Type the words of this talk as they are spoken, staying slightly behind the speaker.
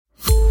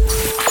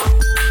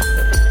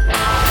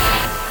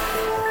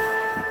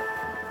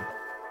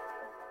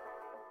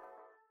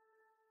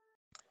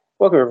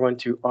Welcome everyone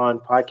to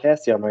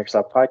OnPodcast, the On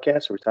Microsoft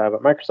podcast, where we talk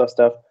about Microsoft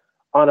stuff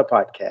on a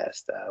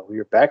podcast. We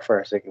are back for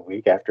our second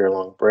week after a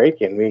long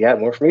break, and we got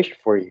more information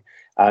for you.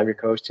 I'm your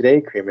co-host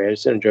today, Kramer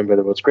Anderson. I'm joined by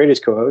the world's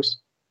greatest co-host,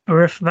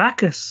 Riff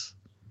Bacchus.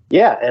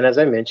 Yeah, and as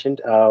I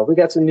mentioned, we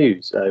got some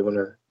news. You want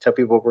to tell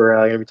people what we're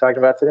going to be talking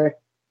about today?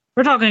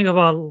 We're talking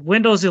about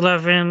Windows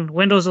 11, and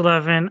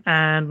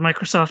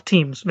Microsoft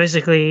Teams.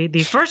 Basically,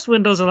 the first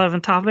Windows 11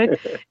 topic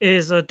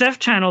is a dev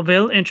channel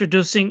build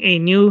introducing a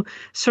new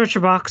search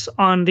box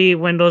on the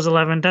Windows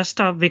 11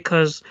 desktop,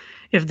 because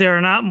if there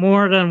are not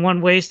more than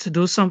one ways to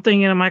do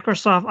something in a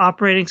Microsoft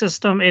operating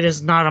system, it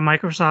is not a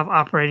Microsoft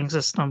operating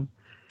system.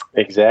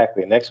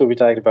 Exactly. Next, we'll be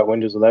talking about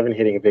Windows 11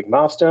 hitting a big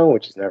milestone,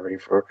 which is now ready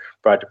for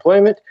broad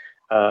deployment.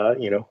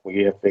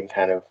 We have been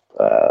kind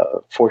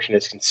of fortunate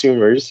as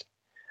consumers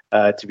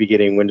to be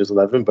getting Windows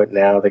 11, but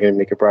now they're going to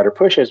make a broader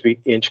push as we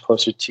inch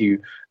closer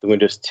to the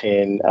Windows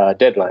 10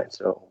 deadline.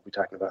 So we'll be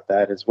talking about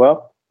that as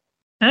well.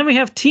 And we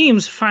have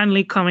Teams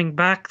finally coming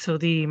back to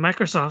the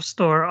Microsoft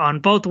Store on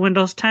both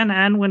Windows 10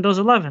 and Windows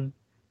 11.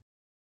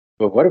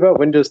 But what about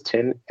Windows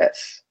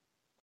 10S?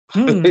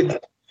 Then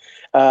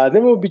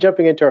we'll be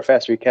jumping into our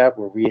fast recap,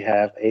 where we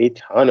have a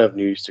ton of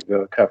news to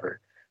go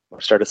cover.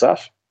 Want to start us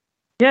off?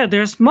 Yeah,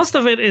 most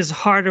of it is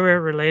hardware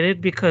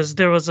related, because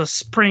there was a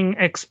spring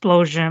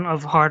explosion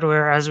of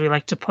hardware, as we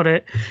like to put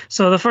it.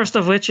 So the first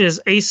of which is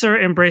Acer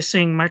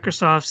embracing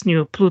Microsoft's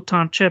new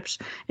Pluton chips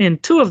in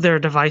 2 of their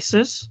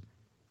devices.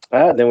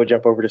 Then we'll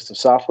jump over to some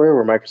software,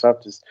 where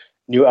Microsoft's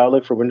new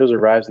Outlook for Windows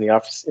arrives in the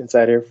Office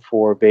Insider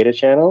for beta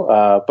channel.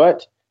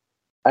 But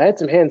I had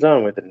some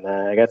hands-on with it, and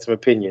I got some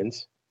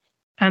opinions.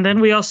 And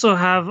then we also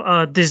have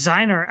a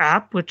Designer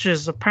app, which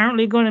is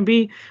apparently going to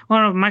be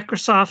one of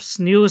Microsoft's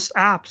newest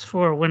apps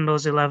for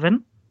Windows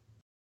 11.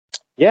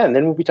 Yeah, and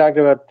then we'll be talking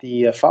about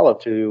the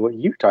follow-up to what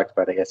you talked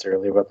about, I guess,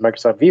 earlier, about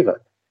Microsoft Viva.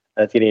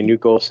 Getting a new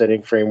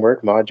goal-setting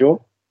framework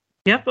module.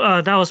 Yep,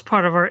 that was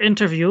part of our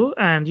interview,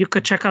 and you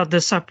could check out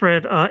this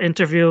separate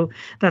interview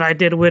that I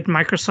did with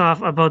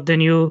Microsoft about the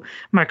new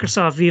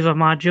Microsoft Viva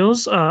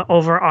modules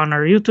over on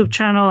our YouTube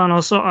channel and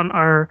also on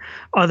our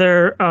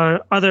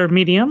other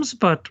mediums.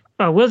 But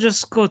we'll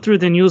just go through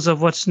the news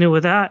of what's new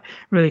with that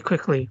really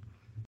quickly.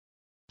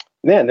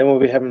 Yeah, and then we'll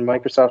be having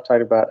Microsoft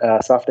talk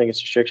about softening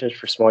its restrictions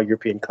for small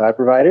European cloud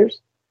providers,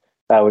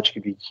 which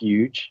could be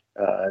huge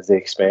as they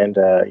expand,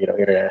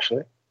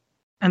 internationally.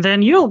 And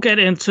then you'll get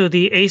into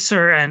the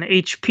Acer and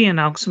HP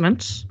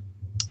announcements.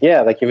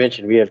 Yeah, like you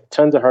mentioned, we have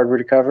tons of hardware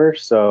to cover.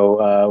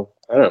 So,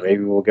 I don't know,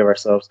 maybe we'll give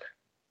ourselves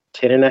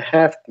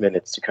 10.5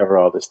 minutes to cover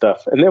all this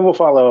stuff. And then we'll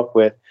follow up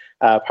with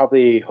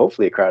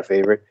hopefully a crowd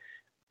favorite,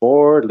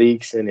 more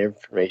leaks and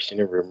information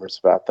and rumors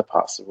about the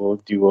possible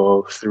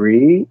Duo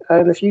 3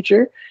 in the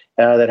future.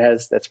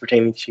 That's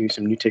pertaining to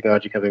some new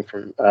technology coming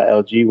from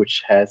LG,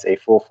 which has a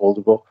full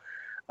foldable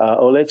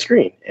OLED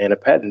screen, and a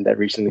patent that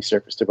recently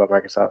surfaced about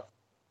Microsoft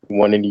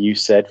wanting to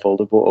use said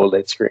foldable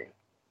OLED screen.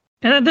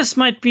 And this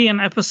might be an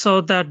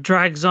episode that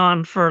drags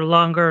on for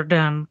longer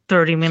than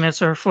 30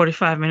 minutes or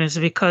 45 minutes,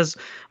 because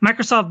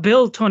Microsoft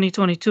Build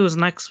 2022 is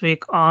next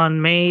week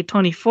on May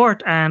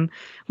 24th. And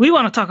we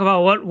want to talk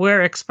about what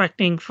we're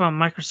expecting from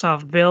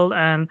Microsoft Build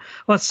and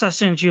what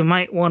sessions you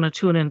might want to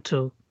tune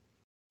into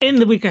in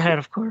the week ahead,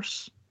 of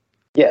course.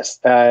 Yes.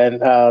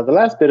 And the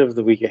last bit of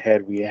the week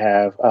ahead, we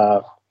have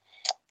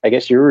I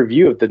guess your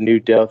review of the new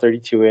Dell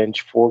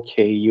 32-inch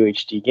 4K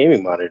UHD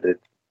gaming monitor,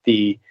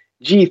 the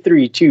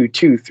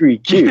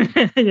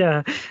G3223Q.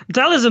 Yeah,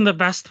 Dell isn't the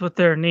best with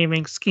their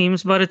naming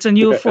schemes, but it's a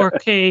new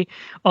 4K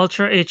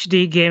Ultra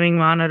HD gaming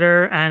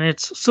monitor, and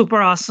it's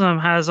super awesome.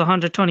 Has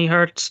 120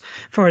 hertz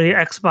for the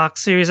Xbox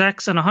Series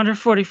X and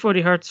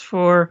 140 hertz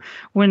for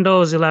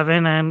Windows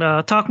 11.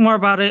 And talk more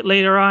about it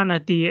later on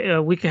at the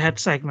week ahead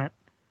segment.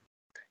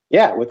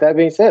 Yeah, with that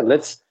being said,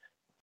 let's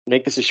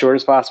make this as short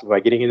as possible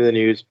by getting into the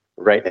news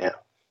right now.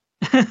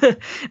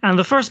 And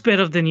the first bit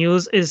of the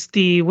news is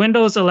the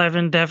Windows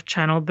 11 Dev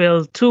Channel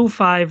Build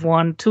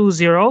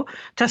 25120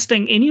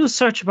 testing a new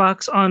search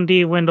box on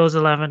the Windows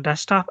 11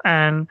 desktop.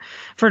 And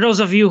for those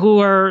of you who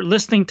are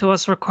listening to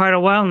us for quite a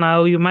while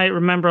now, you might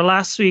remember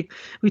last week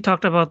we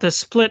talked about the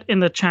split in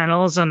the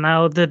channels, and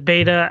now the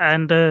beta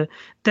and the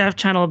dev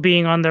channel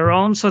being on their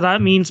own. So that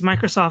means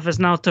Microsoft is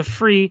now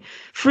free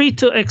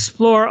to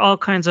explore all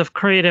kinds of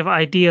creative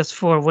ideas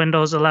for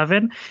Windows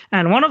 11.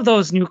 And one of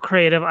those new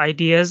creative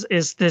ideas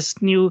is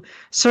this new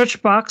search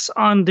box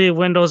on the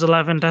Windows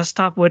 11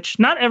 desktop, which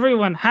not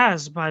everyone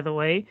has, by the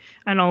way.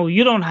 I know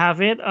you don't have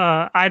it.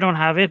 I don't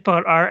have it,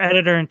 but our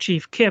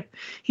editor-in-chief, Kip,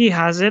 he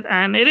has it.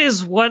 And it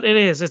is what it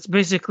is. It's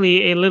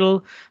basically a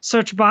little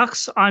search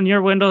box on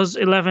your Windows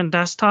 11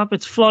 desktop.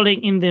 It's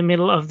floating in the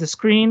middle of the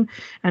screen.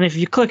 And if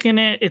you click in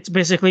it, it's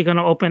basically going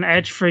to open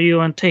Edge for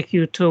you and take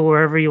you to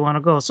wherever you want to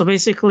go. So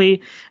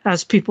basically,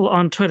 as people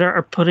on Twitter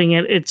are putting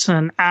it, it's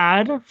an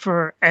ad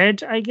for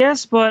Edge, I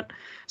guess. But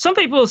some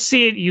people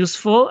see it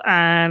useful.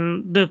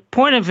 And the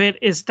point of it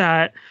is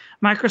that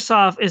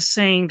Microsoft is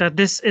saying that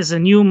this is a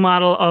new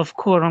model of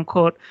quote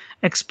unquote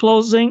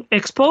exposing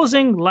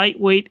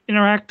lightweight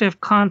interactive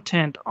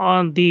content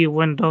on the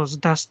Windows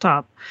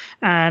desktop.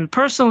 And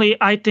personally,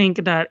 I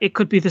think that it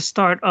could be the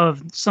start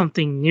of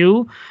something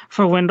new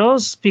for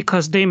Windows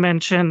because they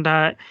mentioned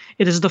that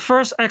it is the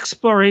first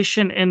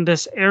exploration in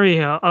this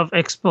area of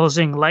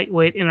exposing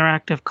lightweight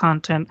interactive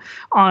content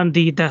on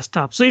the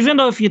desktop. So even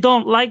though if you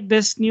don't like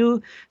this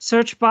new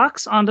search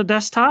box on the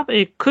desktop,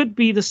 it could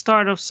be the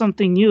start of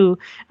something new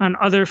and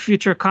other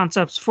future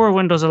concepts for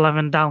Windows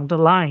 11 down the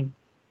line.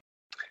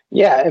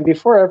 Yeah, and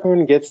before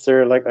everyone gets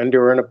their like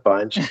underwear in a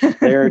bunch,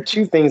 there are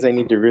two things I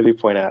need to really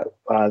point out.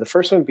 The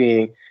first one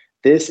being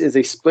this is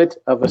a split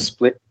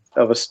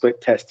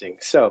testing.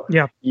 So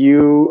Yeah.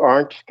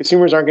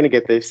 consumers aren't going to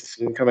get this. This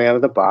isn't coming out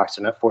of the box.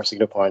 They're not forcing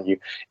it upon you.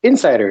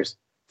 Insiders,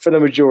 for the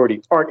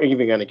majority, aren't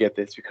even going to get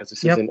this because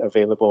this Yep. isn't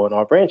available in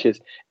all branches.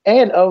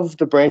 And of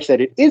the branch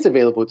that it is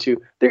available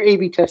to, they're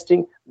A/B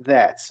testing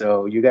that.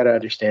 So you got to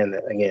understand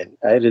that again,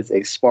 it is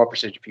a small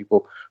percentage of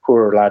people who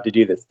are allowed to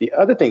do this. The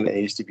other thing that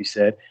needs to be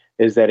said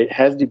is that it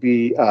has to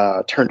be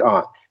turned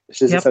on.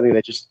 This isn't Yep. something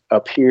that just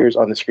appears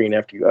on the screen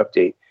after you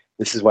update.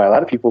 This is why a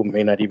lot of people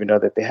may not even know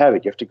that they have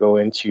it. You have to go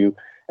into,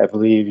 I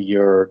believe,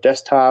 your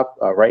desktop,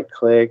 right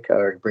click,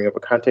 or bring up a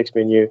context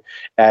menu,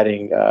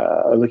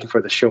 looking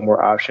for the show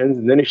more options,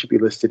 and then it should be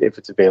listed if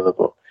it's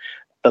available.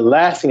 The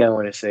last thing I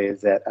want to say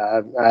is that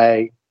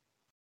I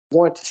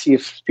want to see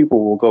if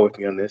people will go with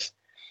me on this.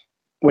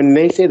 When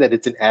they say that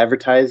it's an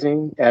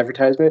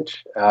advertisement,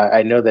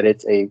 I know that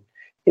it's a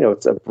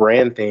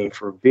brand thing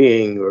for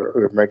Bing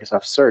or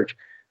Microsoft Search,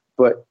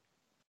 but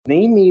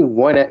name me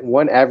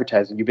one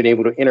advertisement you've been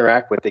able to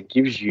interact with that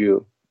gives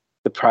you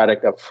the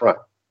product up front.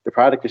 The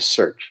product is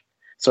search.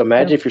 So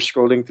imagine if you're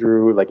scrolling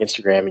through like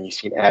Instagram and you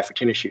see an ad for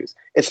tennis shoes.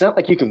 It's not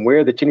like you can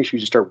wear the tennis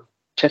shoes and start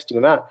testing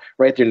them out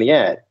right there in the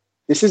ad.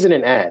 This isn't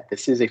an ad.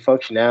 This is a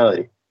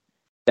functionality.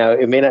 Now,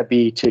 it may not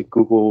be to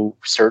Google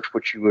search,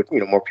 which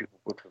more people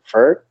would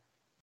prefer.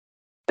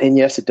 And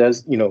yes, it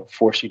does,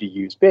 force you to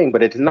use Bing,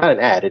 but it's not an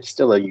ad. It's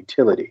still a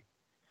utility.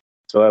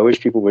 So I wish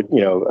people would,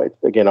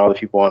 again, all the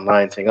people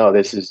online saying, oh,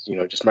 this is,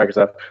 just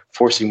Microsoft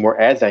forcing more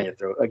ads down your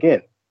throat.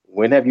 Again,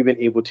 when have you been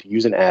able to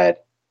use an ad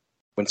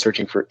when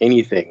searching for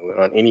anything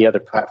on any other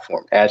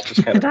platform? Ads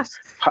just kind of,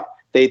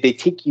 they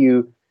take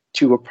you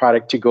to a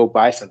product to go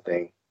buy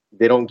something.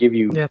 They don't give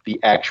you the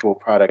actual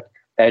product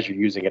as you're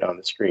using it on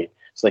the screen.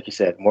 So like you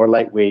said, more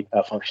lightweight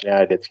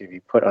functionality that's going to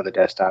be put on the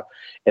desktop.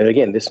 And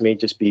again, this may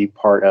just be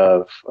part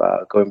of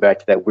going back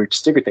to that weird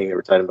sticker thing that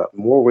we're talking about,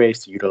 more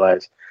ways to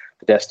utilize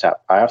the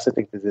desktop. I also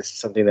think that this is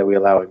something that we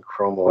allow in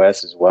Chrome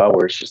OS as well,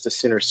 where it's just a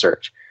center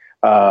search.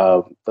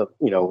 The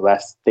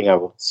last thing I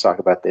will talk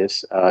about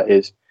this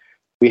is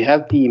we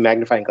have the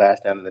magnifying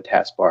glass down in the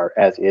taskbar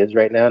as is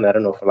right now, and I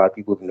don't know if a lot of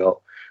people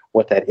know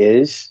what that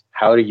is,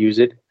 how to use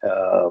it,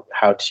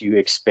 how to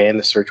expand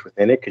the search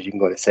within it, because you can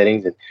go to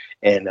settings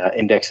and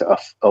index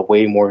a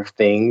way more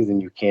things than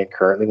you can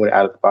currently when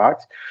out of the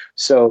box.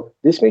 So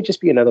this may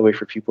just be another way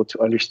for people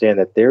to understand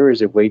that there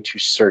is a way to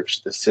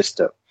search the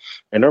system.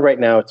 I know right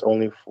now it's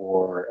only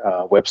for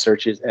web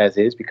searches as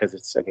is, because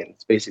it's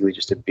basically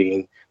just a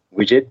Bing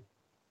widget.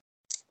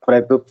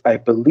 But I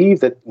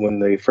believe that when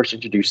they first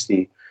introduced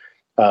the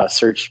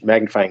search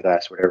magnifying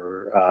glass,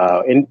 whatever,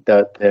 in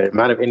the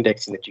amount of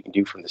indexing that you can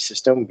do from the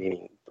system,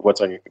 meaning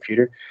what's on your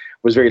computer,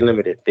 was very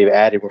limited. They've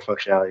added more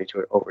functionality to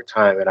it over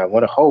time, and I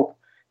want to hope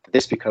that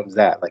this becomes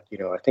that. Like,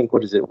 I think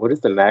what is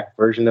the Mac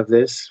version of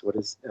this? What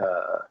is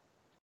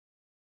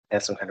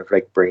has some kind of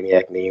like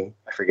brainiac name?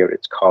 I forget what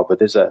it's called, but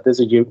there's a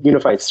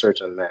unified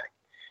search on Mac,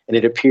 and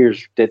it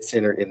appears dead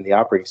center in the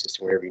operating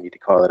system wherever you need to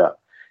call it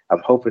up.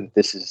 I'm hoping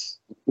this is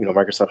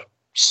Microsoft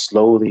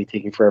slowly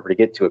taking forever to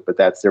get to it, but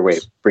that's their way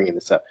of bringing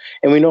this up.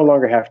 And we no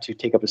longer have to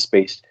take up a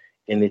space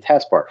in the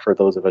taskbar for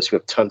those of us who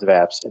have tons of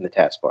apps in the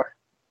taskbar.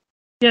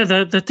 Yeah,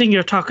 the thing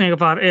you're talking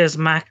about is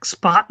Mac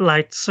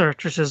Spotlight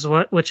Search, which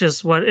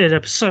is what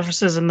it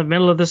surfaces in the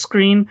middle of the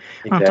screen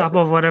on top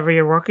of whatever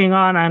you're working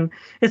on. And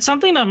it's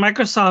something that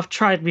Microsoft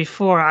tried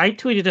before. I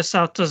tweeted this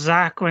out to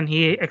Zach when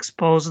he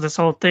exposed this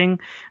whole thing,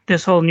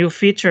 this whole new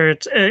feature.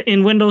 It's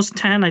in Windows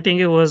 10, I think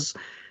it was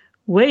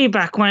way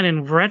back when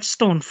in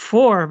Redstone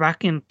 4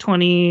 back in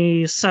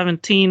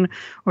 2017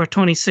 or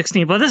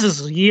 2016, but this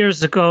is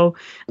years ago.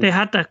 They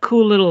had that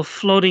cool little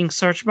floating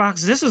search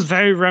box. This is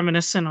very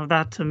reminiscent of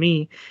that to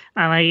me,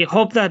 and I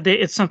hope that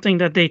it's something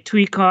that they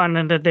tweak on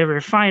and that they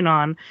refine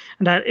on,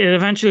 and that it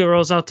eventually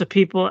rolls out to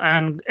people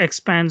and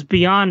expands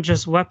beyond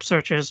just web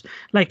searches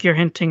like you're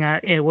hinting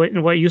at in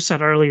what you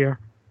said earlier.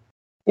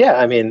 Yeah,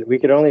 I mean, we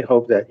could only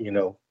hope that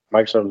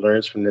Microsoft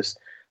learns from this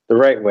the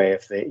right way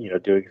if they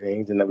doing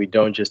things, and that we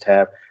don't just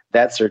have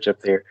that search up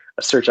there,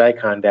 a search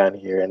icon down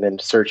here, and then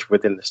search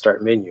within the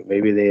start menu.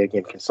 Maybe they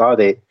again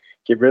consolidate,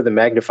 get rid of the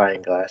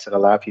magnifying glass, and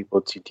allow people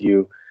to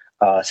do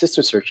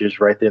system searches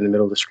right there in the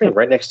middle of the screen,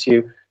 right next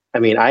to. I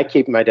mean, I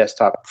keep my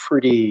desktop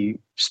pretty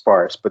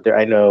sparse, but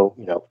I know,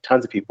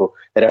 tons of people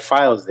that have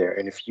files there.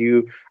 And if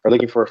you are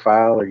looking for a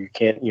file or you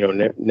can't,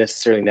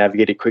 necessarily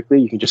navigate it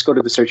quickly, you can just go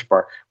to the search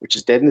bar, which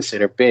is dead in the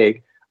center,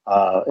 big,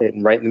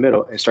 and right in the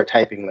middle, and start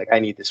typing like, I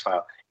need this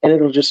file. And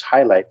it'll just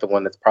highlight the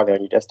one that's probably on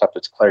your desktop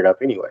that's cluttered up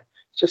anyway.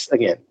 Just,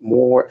 again,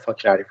 more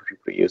functionality for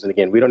people to use. And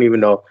again, we don't even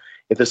know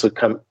if this would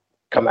come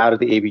out of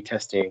the A/B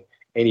testing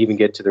and even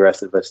get to the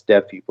rest of us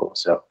dev people.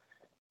 So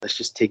let's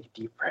just take a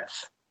deep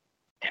breath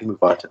and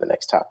move on to the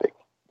next topic.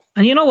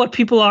 And you know what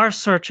people are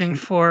searching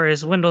for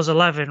is Windows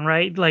 11,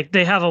 right? Like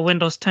they have a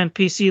Windows 10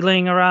 PC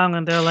laying around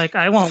and they're like,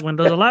 I want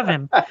Windows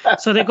 11.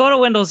 So they go to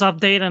Windows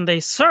Update and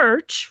they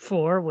search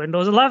for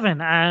Windows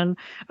 11. And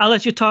I'll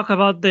let you talk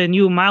about the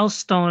new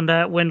milestone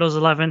that Windows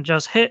 11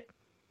 just hit.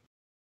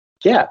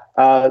 Yeah,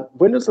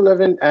 Windows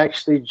 11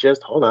 actually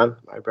just, hold on,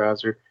 my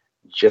browser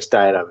just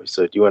died on me.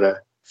 So do you want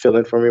to fill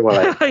in for me while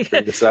I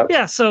bring this up?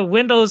 Yeah, so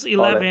Windows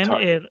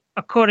 11,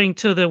 according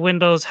to the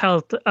Windows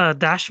Health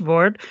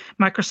dashboard,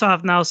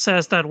 Microsoft now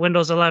says that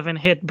Windows 11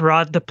 hit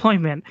broad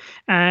deployment.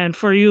 And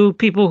for you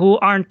people who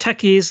aren't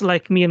techies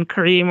like me and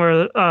Kareem,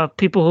 or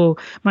people who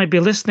might be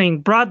listening,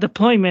 broad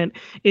deployment,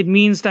 it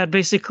means that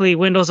basically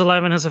Windows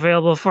 11 is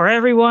available for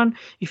everyone.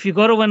 If you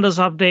go to Windows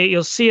Update,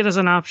 you'll see it as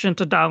an option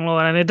to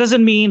download. And it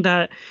doesn't mean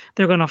that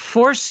they're going to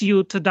force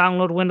you to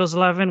download Windows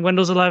 11.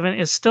 Windows 11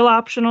 is still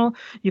optional.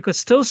 You could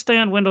still stay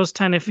on Windows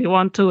 10 if you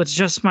want to. It's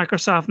just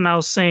Microsoft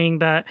now saying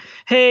that,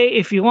 hey,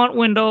 if you want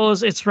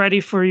Windows, it's ready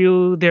for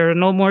you. There are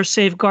no more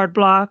safeguard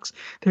blocks.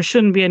 There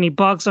shouldn't be any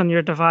bugs on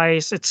your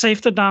device. It's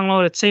safe to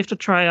download. It's safe to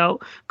try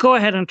out. Go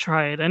ahead and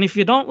try it. And if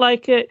you don't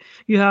like it,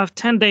 you have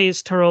 10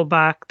 days to roll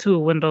back to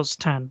Windows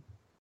 10.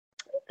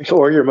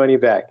 Or your money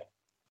back.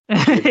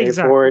 Exactly. Pay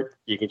for it,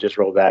 you can just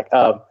roll back.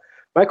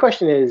 My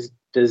question is,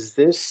 does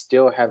this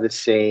still have the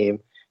same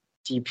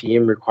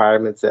TPM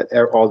requirements that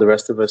all the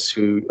rest of us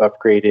who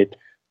upgraded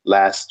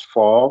last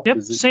fall?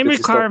 Yep, same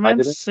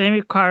requirements,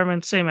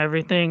 same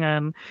everything,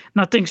 and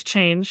nothing's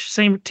changed.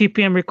 Same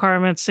TPM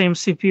requirements, same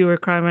CPU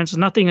requirements.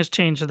 Nothing has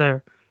changed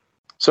there.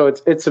 So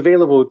it's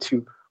available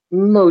to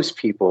most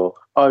people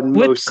on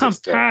with most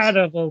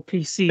compatible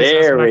systems. PCs.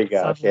 There we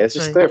go. Okay, let's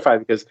just clarify,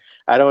 because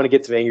I don't want to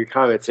get some angry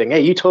comments saying,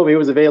 "Hey, you told me it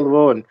was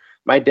available, and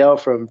my Dell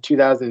from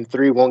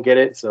 2003 won't get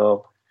it."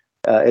 So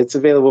it's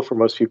available for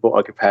most people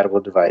on compatible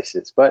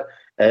devices. But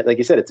like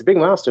you said, it's a big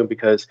milestone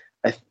because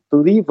I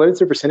believe, what is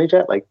the percentage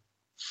at? Like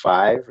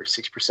 5 or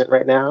 6%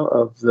 right now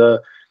of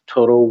the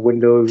total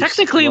Windows.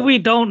 Technically, we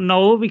don't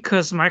know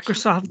because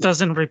Microsoft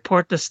doesn't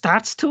report the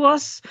stats to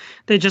us.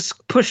 They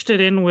just pushed it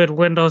in with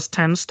Windows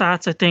 10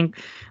 stats. I think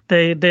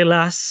they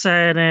last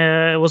said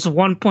it was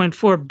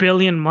 1.4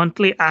 billion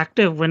monthly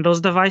active Windows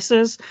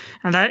devices,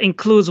 and that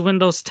includes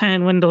Windows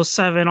 10, Windows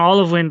 7, all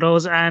of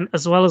Windows, and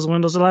as well as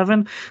Windows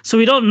 11. So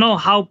we don't know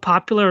how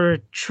popular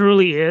it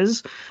truly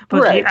is.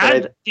 But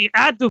the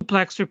ad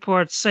duplex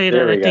reports say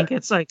that I think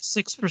it's like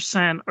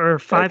 6% or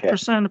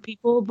 5% of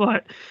people,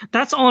 but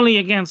that's only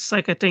against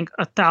like I think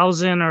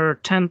 1,000 or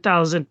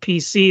 10,000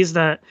 PCs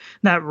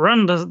that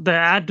run the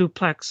ad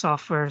duplex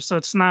software. So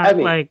it's not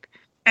like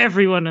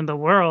everyone in the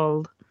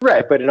world.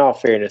 Right, but in all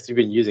fairness, we've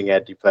been using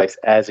ad duplex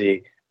as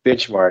a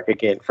benchmark,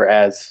 again, for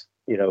as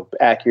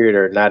accurate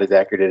or not as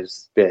accurate as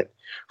it's been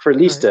for at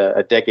least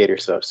a decade or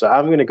so. So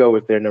I'm going to go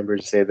with their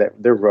numbers and say that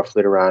they're roughly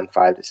at around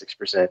 5 to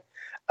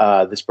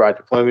 6%. This broad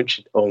deployment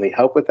should only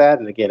help with that.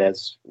 And again,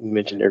 as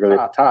mentioned earlier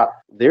at the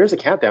top, there is a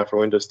countdown for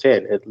Windows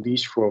 10, at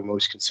least for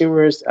most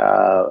consumers.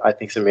 I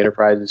think some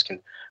enterprises can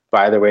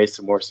buy their way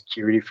some more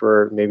security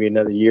for maybe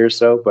another year or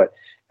so. But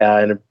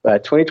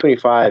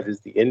 2025 is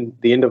the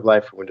end of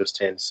life for Windows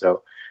 10.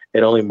 So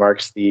it only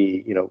marks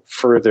the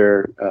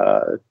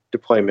further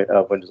deployment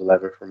of Windows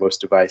 11 for most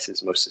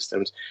devices, most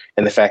systems,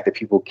 and the fact that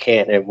people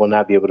can't and will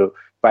not be able to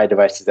buy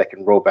devices that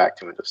can roll back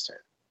to Windows 10.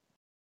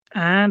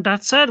 And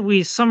that said,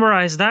 we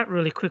summarized that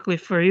really quickly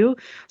for you.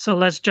 So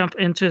let's jump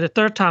into the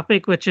third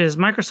topic, which is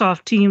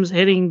Microsoft Teams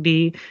hitting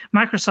the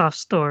Microsoft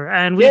Store.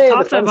 And we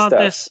talked about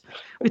this.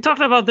 We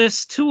talked about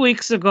this 2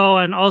 weeks ago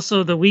and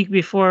also the week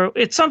before.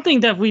 It's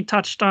something that we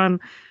touched on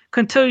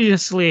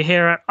continuously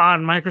here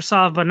on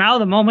Microsoft, but now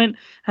the moment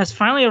has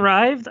finally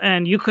arrived,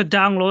 and you could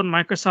download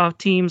Microsoft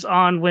Teams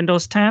on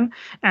Windows 10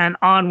 and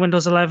on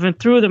Windows 11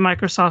 through the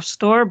Microsoft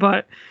Store.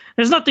 But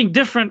there's nothing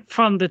different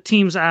from the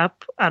Teams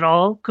app at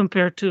all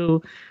compared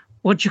to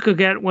what you could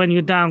get when you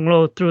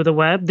download through the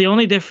web. The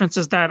only difference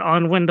is that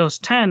on Windows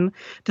 10,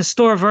 the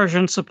store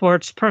version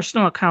supports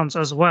personal accounts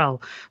as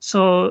well.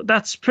 So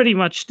that's pretty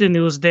much the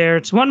news there.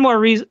 It's one more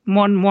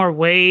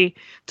way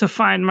to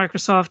find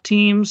Microsoft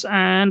Teams,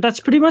 and that's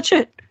pretty much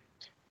it.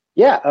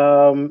 Yeah,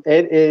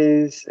 it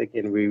is.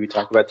 Again, we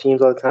talk about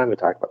Teams all the time. We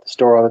talk about the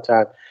store all the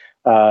time.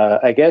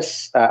 I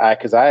guess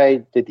because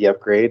I did the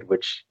upgrade,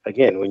 which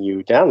again, when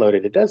you download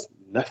it, it does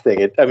nothing.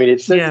 It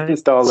says it's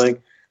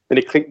installing.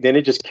 Then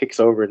it just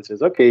kicks over and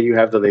says, okay, you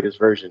have the latest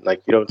version.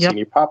 Like you don't see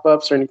any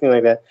pop-ups or anything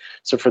like that.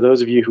 So for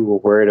those of you who were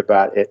worried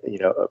about it,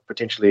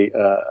 potentially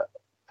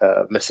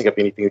messing up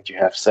anything that you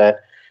have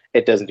set,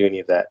 it doesn't do any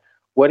of that.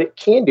 What it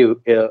can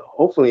do,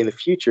 hopefully in the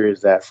future,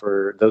 is that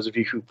for those of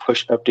you who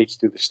push updates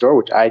through the store,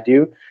 which I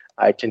do,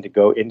 I tend to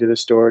go into the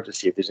store to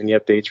see if there's any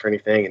updates for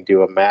anything and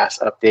do a mass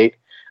update.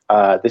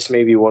 This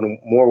may be one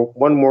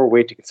more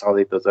way to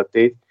consolidate those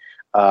updates.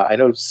 I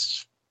know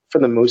for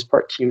the most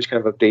part, Teams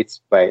kind of updates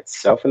by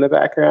itself in the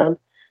background.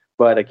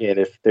 But again,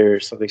 if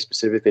there's something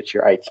specific that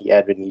your IT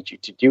admin needs you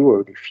to do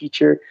or a new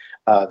feature,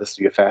 this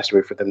will be a faster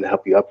way for them to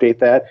help you update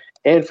that.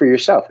 And for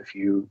yourself, if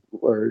you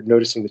are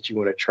noticing that you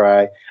want to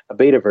try a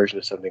beta version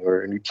of something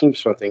or a new Teams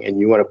something and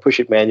you want to push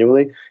it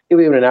manually, you'll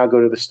be able to now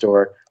go to the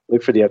store,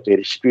 look for the update.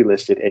 It should be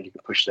listed, and you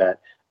can push that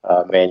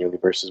manually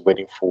versus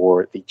waiting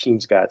for the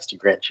Teams gods to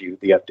grant you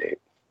the update.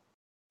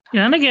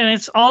 Yeah, and again,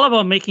 it's all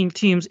about making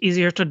Teams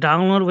easier to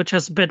download, which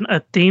has been a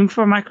theme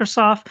for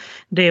Microsoft.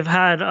 They've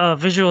had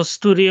Visual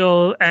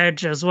Studio,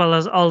 Edge, as well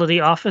as all of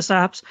the Office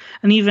apps,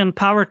 and even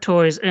Power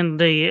Toys in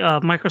the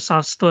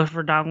Microsoft Store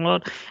for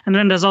download. And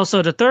then there's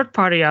also the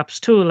third-party apps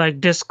too,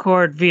 like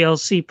Discord,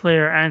 VLC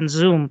Player, and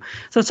Zoom.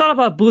 So it's all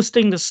about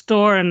boosting the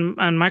store and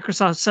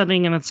Microsoft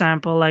setting an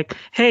example like,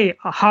 hey,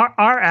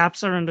 our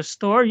apps are in the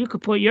store. You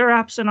could put your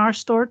apps in our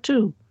store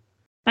too.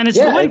 And it's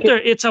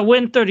it's a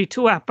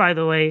Win32 app, by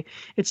the way.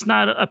 It's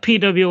not a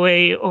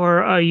PWA or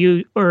a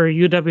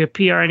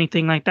UWP or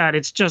anything like that.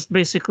 It's just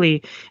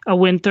basically a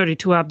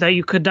Win32 app that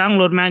you could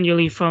download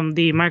manually from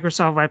the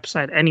Microsoft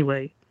website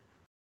anyway.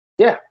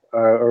 Yeah,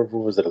 or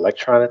what was it,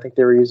 Electron? I think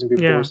they were using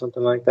before, or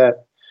something like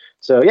that.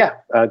 So yeah,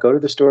 go to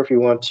the store if you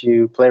want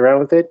to play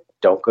around with it.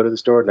 Don't go to the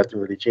store; nothing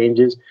really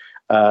changes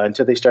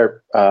until they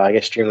start, I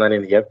guess,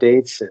 streamlining the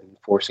updates and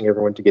forcing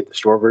everyone to get the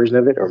store version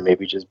of it, or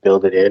maybe just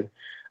build it in.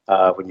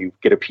 When you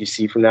get a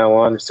PC from now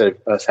on, instead of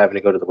us having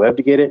to go to the web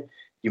to get it,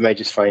 you might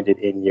just find it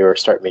in your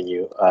start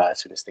menu as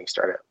soon as things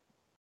start up.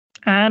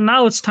 And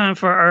now it's time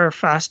for our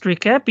fast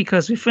recap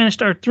because we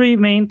finished our 3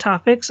 main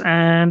topics,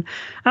 and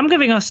I'm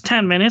giving us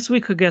 10 minutes. We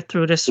could get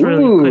through this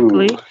really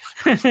quickly.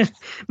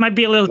 Might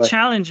be a little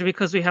challenge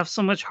because we have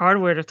so much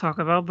hardware to talk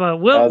about, but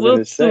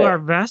we'll do our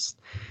best.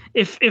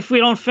 If we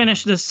don't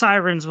finish, the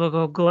sirens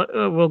will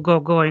go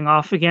going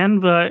off again.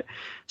 But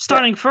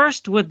starting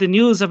first with the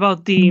news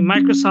about the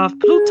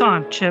Microsoft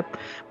Pluton chip,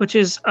 which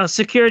is a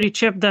security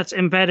chip that's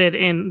embedded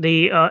in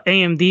the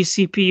AMD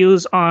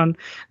CPUs on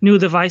new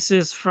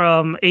devices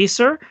from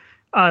Acer.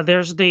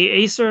 There's the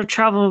Acer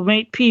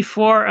TravelMate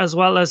P4 as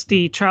well as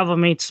the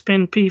TravelMate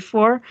Spin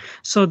P4.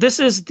 So this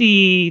is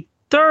the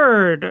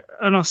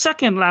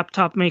second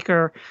laptop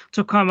maker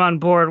to come on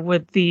board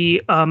with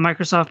the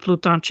Microsoft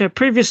Pluton chip.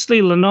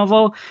 Previously,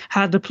 Lenovo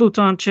had the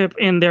Pluton chip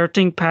in their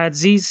ThinkPad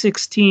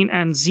Z16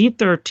 and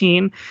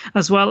Z13,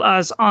 as well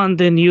as on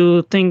the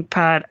new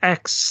ThinkPad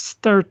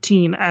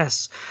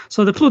X13S.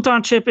 So the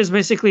Pluton chip is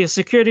basically a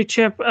security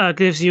chip,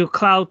 gives you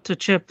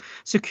cloud-to-chip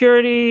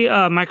security.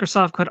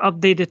 Microsoft could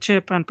update the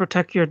chip and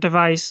protect your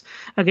device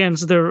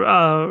against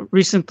the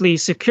recently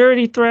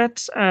security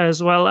threats,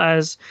 as well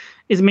as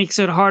it makes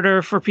it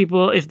harder for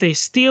people if they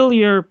steal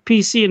your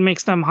PC. It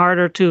makes them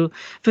harder to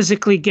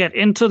physically get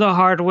into the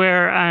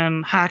hardware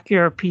and hack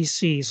your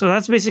PC. So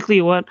that's basically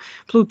what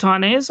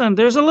Pluton is. And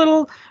there's a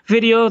little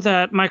video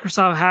that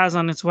Microsoft has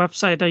on its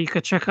website that you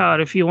could check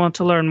out if you want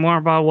to learn more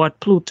about what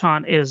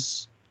Pluton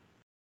is.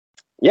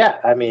 Yeah,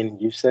 I mean,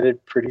 you said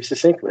it pretty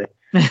succinctly.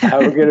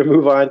 We're going to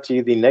move on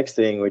to the next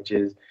thing, which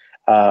is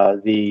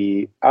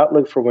the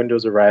Outlook for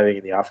Windows arriving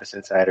in the Office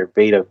Insider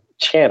beta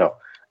channel.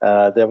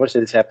 I want to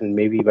say this happened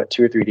maybe about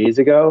 2 or 3 days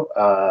ago.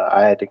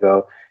 I had to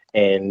go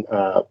and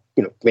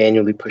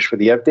manually push for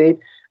the update.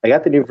 I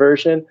got the new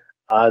version.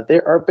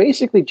 There are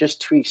basically just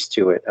tweaks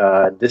to it.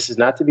 This is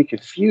not to be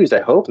confused,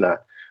 I hope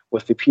not,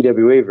 with the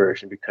PWA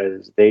version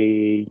because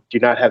they do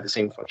not have the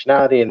same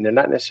functionality and they're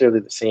not necessarily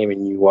the same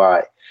in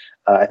UI.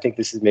 I think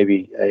this is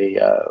maybe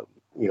a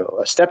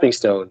stepping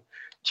stone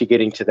to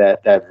getting to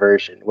that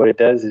version. What it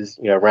does is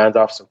rounds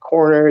off some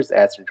corners,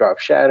 adds some drop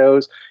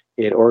shadows.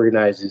 It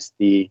organizes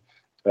the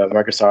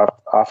Microsoft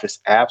Office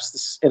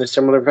apps in a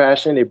similar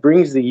fashion. It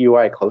brings the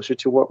UI closer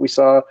to what we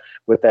saw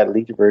with that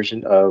leaked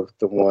version of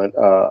the one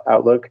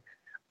Outlook,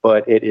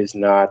 but it is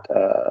not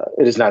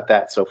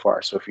that so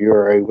far. So if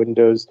you're a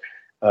Windows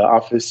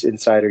Office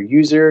Insider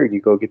user,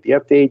 you go get the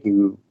update,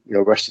 you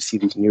rush to see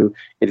these new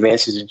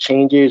advances and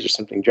changes or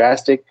something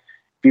drastic,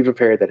 be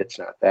prepared that it's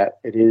not that.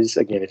 It is,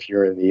 again, if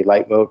you're in the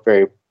light mode,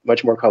 very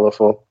much more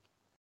colorful.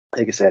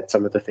 Like I said,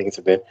 some of the things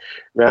have been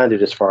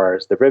rounded as far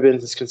as the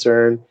ribbons is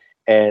concerned.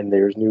 And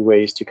there's new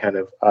ways to kind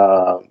of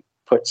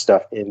put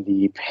stuff in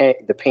the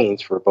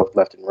panes for both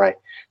left and right.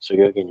 So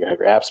you have your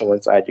apps on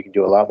one side. You can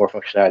do a lot more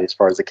functionality as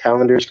far as the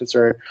calendar is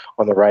concerned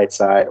on the right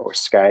side, or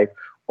Skype,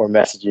 or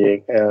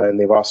messaging. And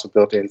they've also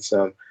built in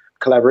some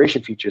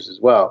collaboration features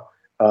as well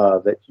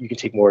that you can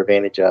take more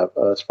advantage of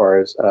as far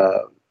as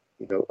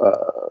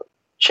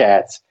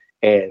chats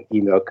and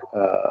email,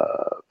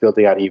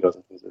 building out emails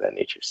and things of that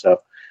nature. So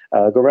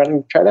go around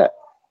and try that.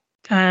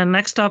 And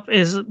next up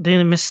is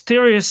the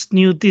mysterious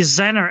new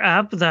designer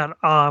app that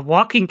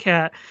Walking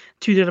Cat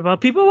tweeted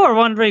about. People were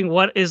wondering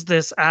what is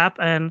this app,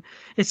 and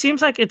it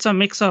seems like it's a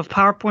mix of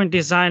PowerPoint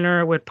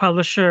Designer with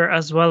Publisher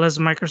as well as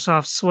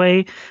Microsoft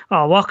Sway.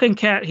 Walking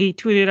Cat, he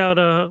tweeted out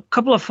a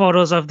couple of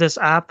photos of this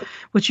app,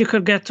 which you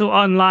could get to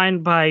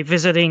online by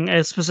visiting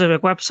a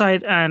specific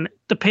website, and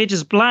the page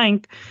is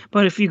blank.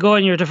 But if you go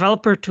in your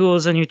developer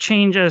tools and you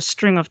change a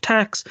string of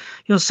text,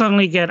 you'll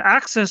suddenly get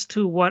access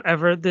to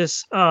whatever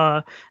this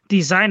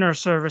designer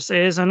service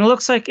is. And it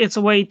looks like it's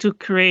a way to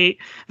create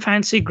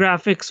fancy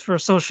graphics for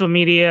social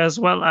media as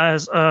well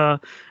as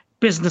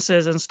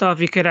businesses and stuff.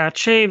 You could add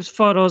shapes,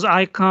 photos,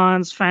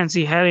 icons,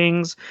 fancy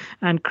headings,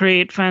 and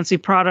create fancy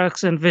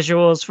products and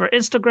visuals for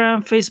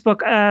Instagram,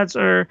 Facebook ads,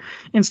 or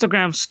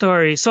Instagram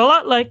stories. So a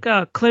lot like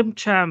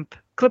Clipchamp,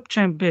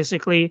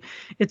 basically.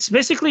 It's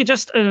basically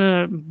just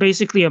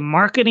basically a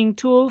marketing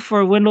tool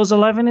for Windows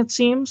 11, it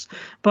seems,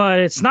 but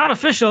it's not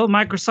official.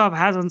 Microsoft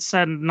hasn't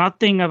said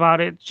nothing about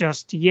it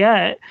just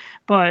yet,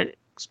 but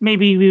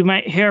maybe we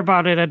might hear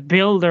about it at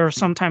Build or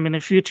sometime in the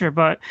future.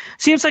 But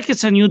seems like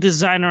it's a new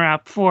designer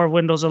app for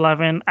Windows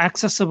 11,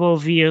 accessible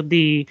via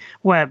the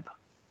web.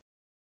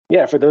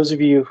 Yeah, for those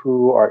of you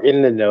who are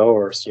in the know,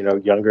 or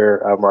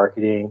younger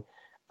marketing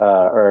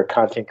or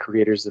content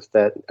creators of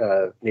that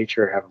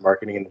nature, have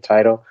marketing in the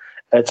title.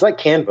 It's like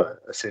Canva,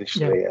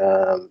 essentially.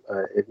 Yeah.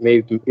 It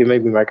may be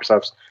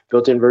Microsoft's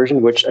built-in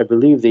version, which I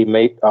believe they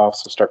may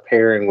also start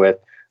pairing with.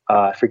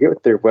 I forget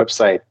what their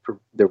website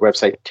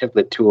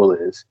template tool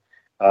is,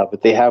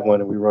 but they have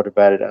one, and we wrote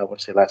about it. I want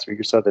to say last week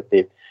or so that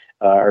they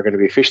are going to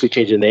be officially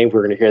changing the name.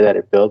 We're going to hear that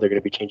at Build. They're going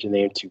to be changing the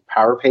name to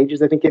Power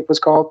Pages, I think it was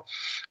called,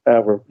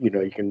 where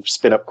you can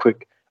spin up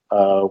quick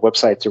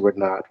websites or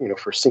whatnot,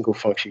 for single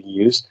function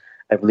use.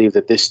 I believe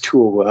that this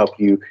tool will help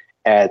you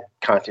add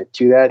content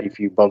to that if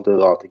you bundle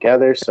it all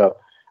together. So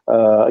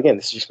again,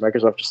 this is just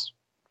Microsoft just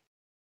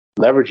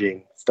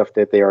leveraging stuff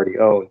that they already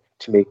own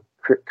to make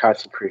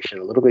content creation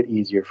a little bit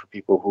easier for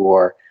people who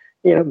are,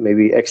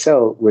 maybe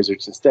Excel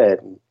wizards instead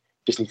and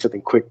just need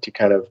something quick to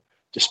kind of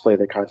display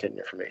their content and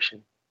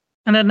information.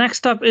 And then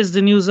next up is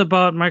the news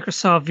about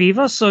Microsoft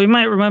Viva. So you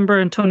might remember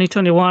in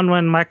 2021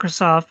 when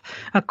Microsoft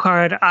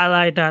acquired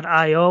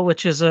Ally.io,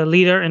 which is a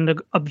leader in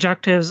the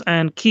objectives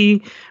and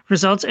key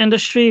results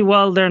industry.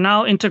 Well, they're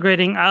now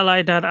integrating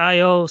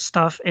Ally.io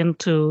stuff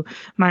into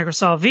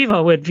Microsoft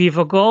Viva with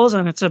Viva Goals,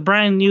 and it's a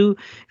brand new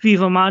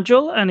Viva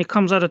module. And it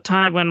comes at a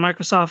time when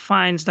Microsoft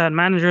finds that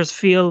managers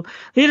feel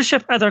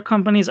leadership at their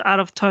companies out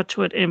of touch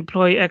with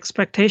employee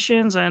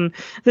expectations. And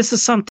this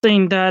is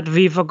something that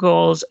Viva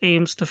Goals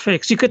aims to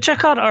fix. You could check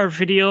out our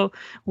video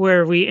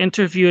where we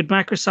interviewed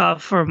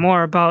Microsoft for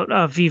more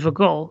about Viva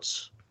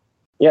Goals.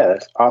 Yeah,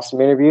 that's an awesome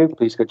interview.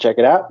 Please go check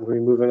it out. We're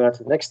moving on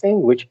to the next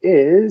thing, which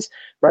is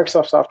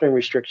Microsoft software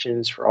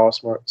restrictions for all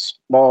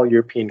small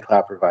European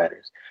cloud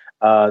providers.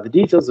 The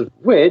details of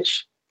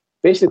which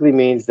basically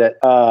means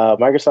that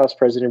Microsoft's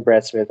President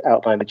Brad Smith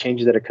outlined the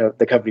changes that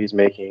the company is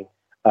making,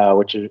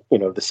 which is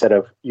the set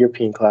of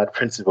European cloud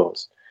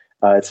principles.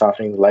 It's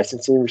softening the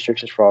licensing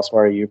restrictions for all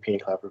smaller European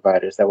cloud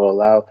providers that will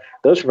allow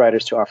those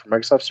providers to offer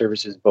Microsoft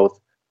services both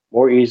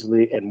more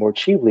easily and more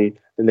cheaply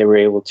than they were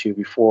able to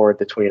before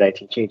the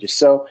 2019 changes.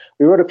 So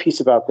we wrote a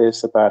piece about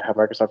this, about how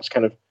Microsoft is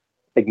kind of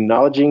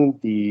acknowledging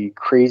the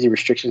crazy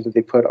restrictions that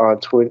they put on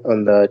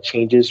the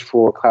changes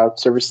for cloud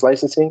service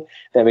licensing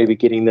that may be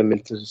getting them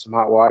into some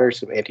hot water,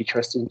 some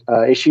antitrust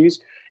issues.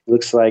 It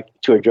looks like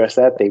to address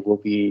that, they will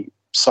be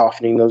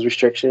softening those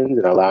restrictions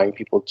and allowing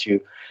people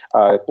to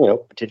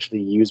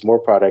potentially use more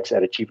products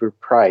at a cheaper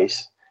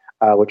price,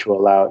 which will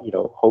allow,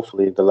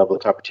 hopefully the level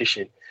of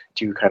competition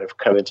to kind of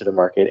come into the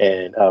market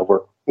and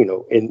work,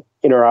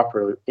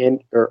 interoperably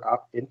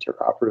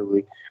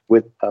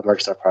with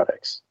Microsoft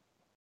products.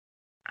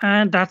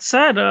 And that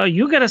said,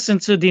 you get us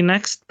into the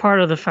next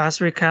part of the fast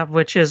recap,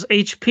 which is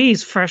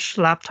HP's fresh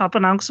laptop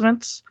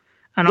announcements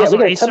and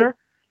also Acer.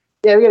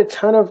 We got a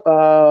ton of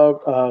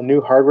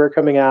new hardware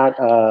coming out.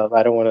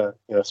 I don't want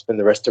to, spend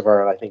the rest of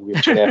I think we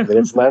have 2.5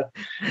 minutes left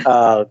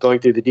going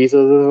through the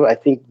details. I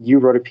think you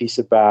wrote a piece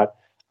about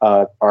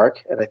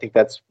Arc, and I think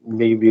that's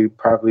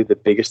probably the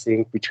biggest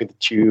thing between the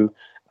two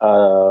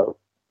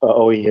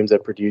OEMs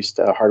that produced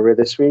hardware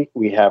this week.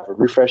 We have a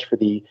refresh for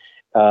the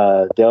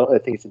Dell. I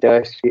think it's the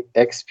Dell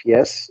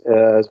XPS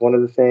as one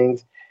of the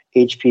things.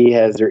 HP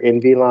has their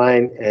NV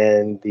line,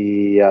 and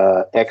the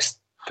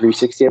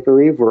X360, I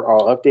believe, were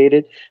all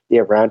updated. They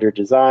have rounder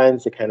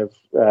designs that kind of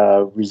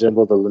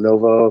resemble the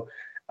Lenovo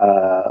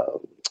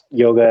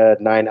Yoga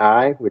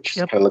 9i, which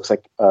kind of looks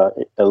like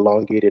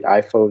elongated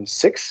iPhone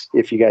 6,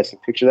 if you guys can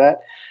picture that.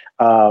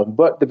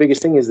 But the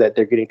biggest thing is that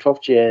they're getting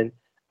 12th gen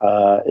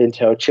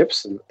Intel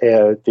chips.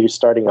 They're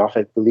starting off,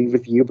 I believe,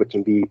 with U, but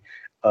can be,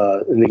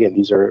 and again,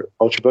 these are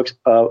Ultrabooks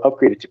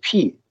upgraded to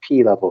P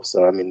level.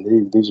 So, I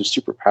mean, these are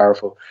super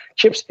powerful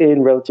chips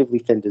in relatively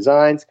thin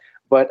designs.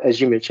 But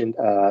as you mentioned,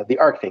 the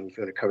Arc thing, if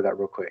you want to cover that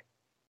real quick.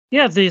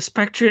 Yeah, the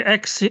Spectre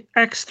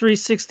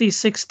X360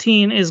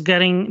 16 is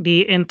getting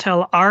the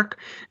Intel Arc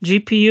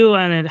GPU,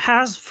 and it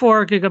has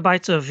 4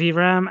 gigabytes of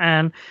VRAM.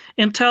 And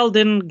Intel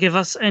didn't give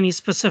us any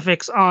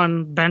specifics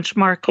on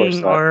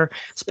benchmarking or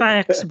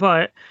specs,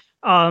 but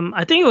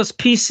I think it was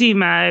PC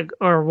Mag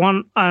or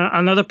one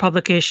another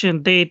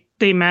publication. They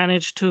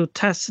managed to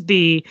test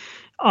the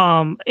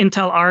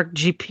Intel Arc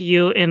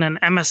GPU in an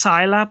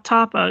MSI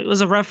laptop. It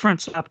was a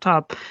reference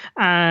laptop,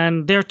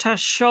 and their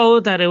test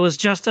showed that it was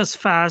just as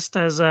fast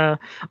as a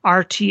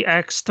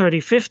RTX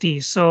 3050.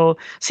 So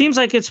seems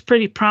like it's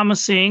pretty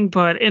promising.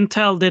 But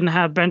Intel didn't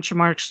have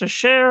benchmarks to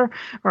share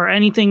or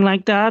anything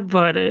like that.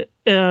 But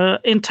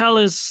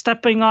Intel is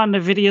stepping on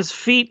NVIDIA's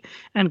feet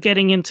and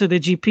getting into the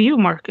GPU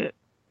market.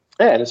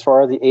 Yeah, and as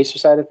far as the Acer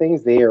side of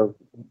things, they are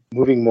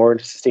moving more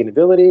into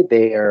sustainability.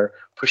 They are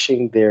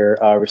pushing their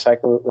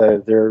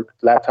their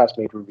laptops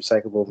made with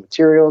recyclable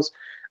materials.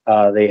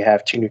 They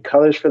have two new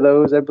colors for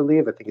those, I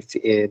believe. I think it's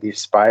the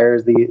Aspire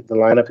is the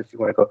lineup. If you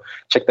want to go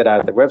check that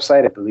out at their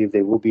website, I believe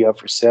they will be up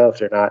for sale. If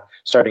they're not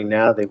starting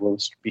now, they will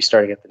be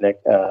starting at the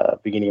next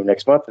beginning of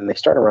next month, and they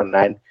start around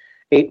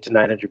 $800 to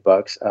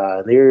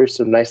 $900. There's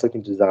some nice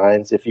looking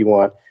designs if you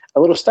want a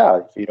little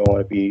style. If you don't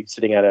want to be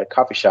sitting at a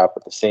coffee shop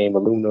with the same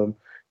aluminum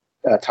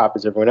top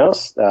as everyone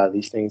else,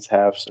 these things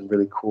have some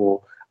really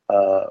cool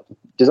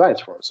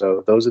designs for them.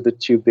 So those are the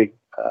two big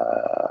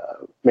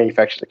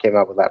manufacturers that came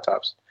out with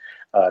laptops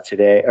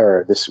today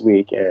or this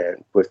week,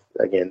 and with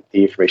again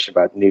the information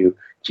about new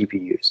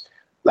GPUs.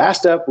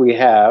 Last up, we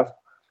have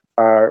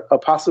a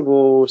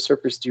possible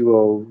Surface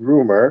Duo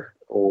rumor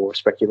or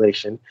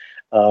speculation.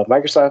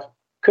 Microsoft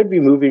could be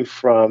moving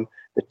from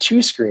the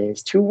two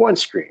screens to one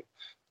screen,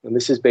 and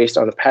this is based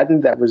on a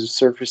patent that was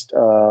surfaced,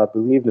 I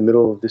believe, in the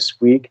middle of this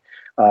week.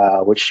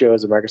 Which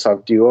shows a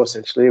Microsoft Duo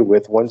essentially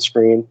with one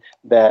screen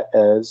that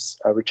is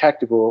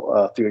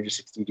retractable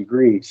 360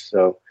 degrees.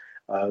 So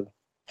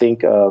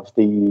think of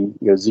the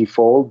Z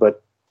Fold,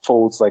 but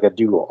folds like a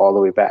Duo all the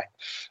way back.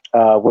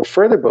 What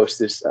further boasts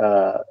this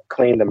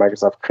claim that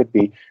Microsoft could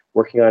be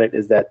working on it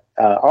is that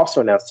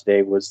also announced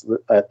today was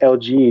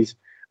LG's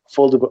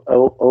foldable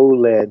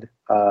OLED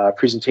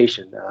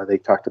presentation. They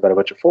talked about a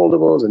bunch of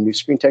foldables and new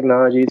screen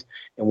technologies,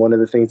 and one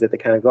of the things that they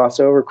kind of glossed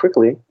over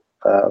quickly,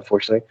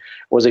 unfortunately,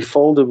 was a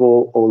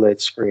foldable OLED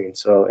screen.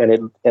 So,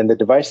 and the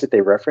device that they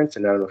referenced,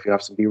 and I don't know if you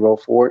have some B-roll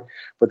for it,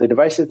 but the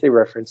device that they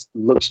referenced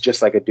looks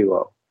just like a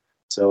Duo.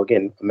 So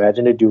again,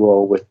 imagine a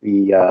Duo with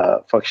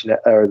the function,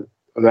 or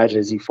imagine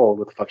a Z Fold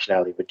with the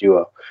functionality of a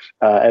Duo.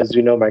 As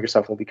we know,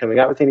 Microsoft won't be coming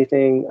out with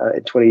anything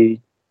in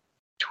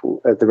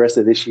the rest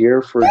of this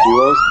year for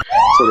Duos,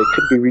 so they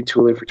could be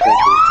retooling for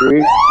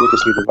 2023 with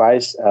this new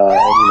device.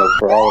 And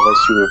for all of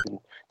us who have been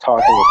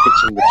talking or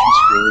pitching the two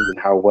screens and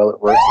how well it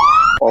works, and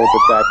all of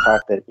the back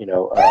talk that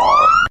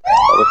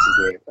what's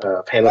his name,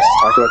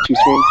 panelists talked about two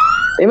screens,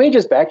 they may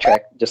just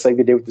backtrack just like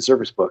they did with the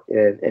Surface Book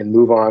and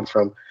move on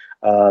from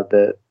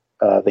the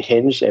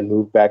hinge and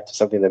move back to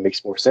something that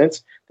makes more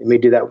sense. They may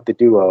do that with the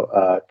Duo,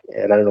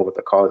 and I don't know what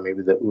they call it,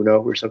 maybe the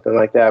Uno or something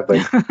like that, but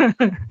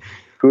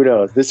who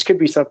knows? This could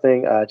be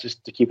something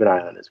just to keep an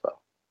eye on as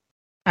well.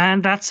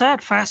 And that's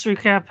it. Fast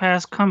Recap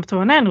has come to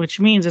an end, which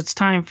means it's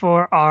time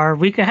for our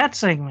Week Ahead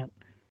segment.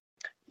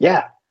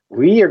 Yeah,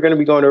 we are going to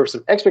be going over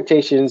some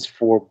expectations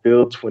for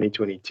Build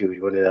 2022.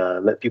 You want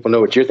to let people know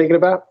what you're thinking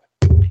about?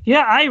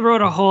 Yeah, I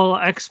wrote a whole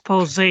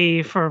expose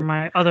for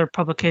my other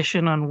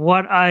publication on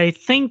what I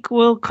think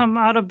will come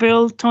out of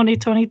Build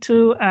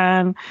 2022.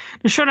 And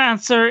the short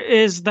answer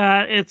is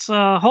that it's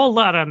a whole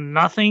lot of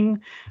nothing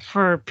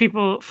for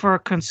people, for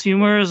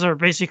consumers, or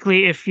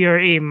basically if you're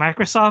a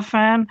Microsoft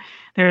fan.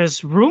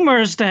 There's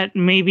rumors that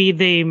maybe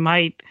they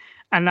might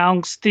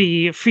announce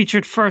the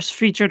first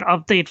featured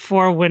update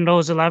for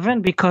Windows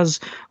 11, because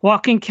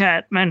Walking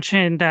Cat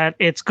mentioned that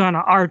it's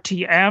gonna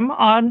RTM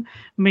on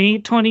May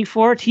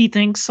 24th. He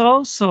thinks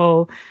so.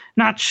 So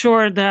not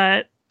sure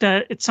that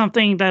it's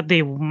something that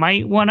they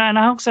might want to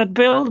announce at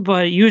Build,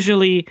 but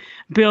usually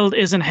Build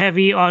isn't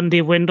heavy on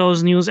the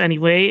Windows news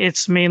anyway.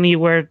 It's mainly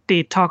where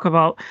they talk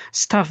about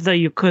stuff that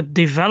you could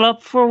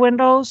develop for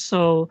Windows.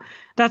 So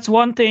that's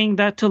one thing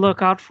that to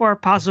look out for,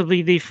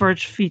 possibly the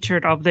first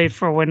featured update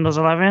for Windows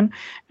 11.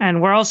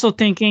 And we're also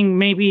thinking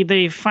maybe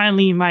they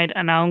finally might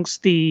announce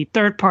the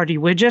third-party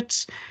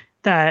widgets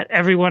that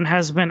everyone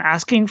has been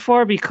asking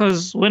for,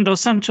 because Windows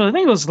Central, I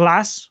think it was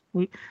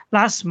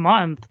last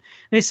month,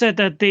 they said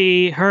that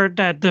they heard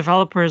that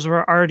developers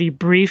were already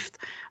briefed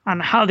on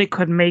how they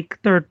could make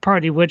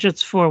third-party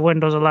widgets for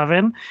Windows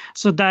 11.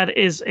 So that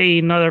is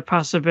another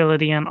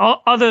possibility. And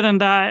other than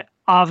that,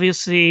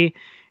 obviously,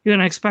 you're going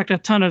to expect a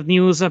ton of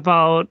news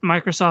about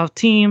Microsoft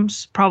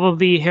Teams,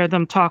 probably hear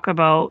them talk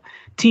about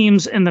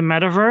Teams in the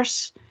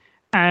metaverse.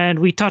 And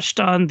we touched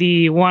on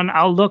the One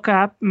Outlook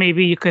app.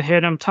 Maybe you could hear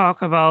them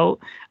talk about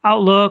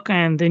Outlook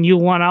and the new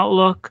One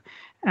Outlook.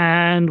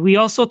 And we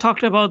also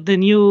talked about the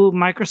new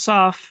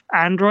Microsoft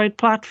Android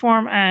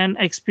platform and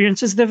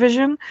experiences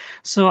division.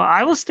 So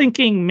I was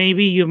thinking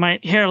maybe you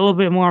might hear a little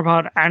bit more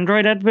about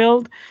Android at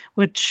Build,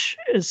 which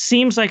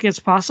seems like it's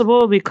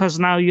possible because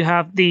now you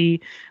have the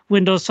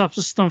Windows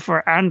subsystem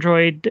for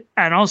Android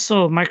and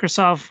also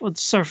Microsoft with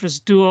Surface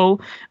Duo,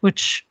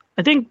 which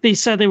I think they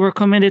said they were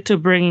committed to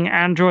bringing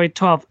Android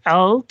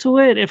 12L to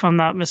it, if I'm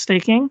not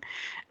mistaken.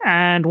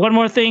 And one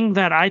more thing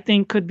that I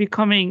think could be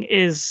coming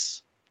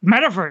is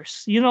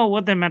metaverse. You know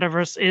what the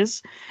metaverse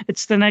is?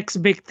 It's the next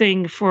big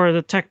thing for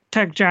the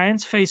tech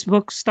giants.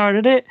 Facebook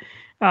started it.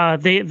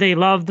 They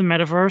love the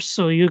metaverse,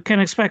 so you can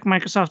expect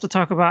Microsoft to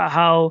talk about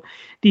how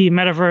the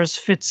metaverse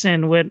fits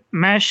in with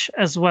Mesh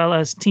as well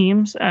as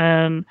Teams.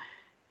 And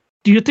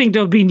do you think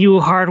there'll be new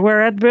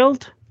hardware at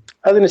Build?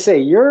 I was going to say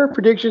your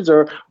predictions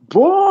are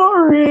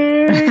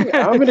boring.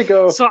 I'm going to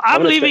go. So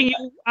I'm I'm going to say, leaving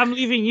you. I'm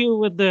leaving you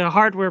with the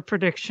hardware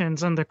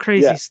predictions and the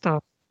crazy yeah,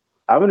 stuff.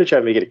 I'm going to try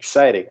to make it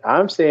exciting.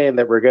 I'm saying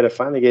that we're going to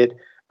finally get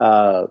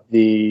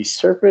the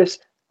Surface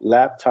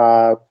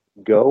Laptop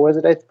Go. Was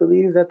it? I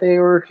believe that they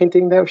were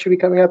hinting that should be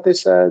coming out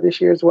this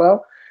year as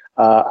well.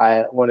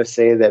 I want to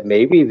say that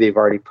maybe they've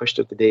already pushed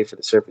up the date for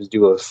the Surface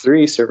Duo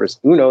 3, Surface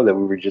Uno that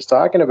we were just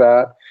talking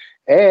about.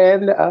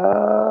 And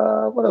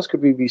what else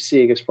could we be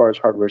seeing as far as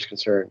hardware is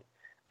concerned?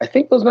 I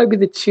think those might be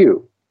the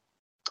two.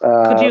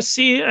 Could you Uh,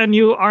 see a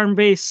new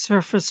ARM-based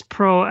Surface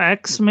Pro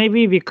X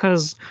maybe?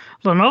 Because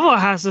Lenovo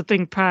has the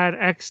ThinkPad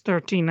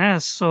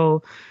X13s.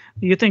 So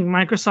do you think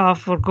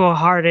Microsoft will go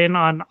hard in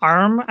on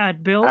ARM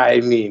at Build? I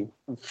mean,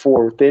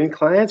 for thin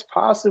clients,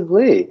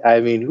 possibly.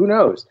 I mean, who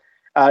knows?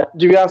 To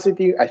be honest with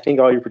you, I think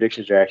all your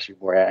predictions are actually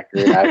more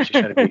accurate. I was just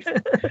trying to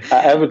be.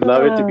 I would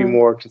love it to be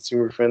more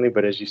consumer friendly,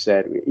 but as you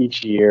said,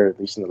 each year, at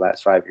least in the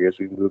last 5 years,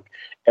 we've moved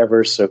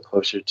ever so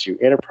closer to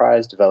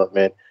enterprise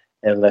development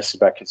and less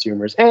about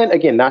consumers. And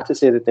again, not to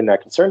say that they're not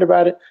concerned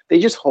about it. They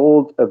just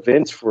hold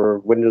events for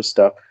Windows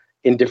stuff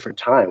in different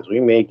times. We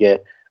may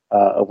get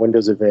a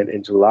Windows event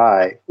in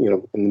July,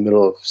 in the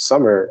middle of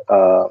summer.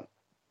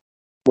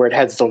 Where it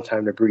has its own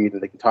time to breathe,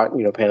 and they can talk,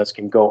 panels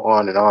can go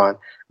on and on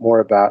more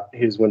about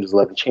his Windows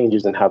 11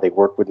 changes and how they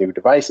work with new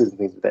devices and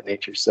things of that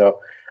nature. So,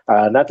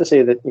 not to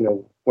say that,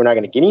 we're not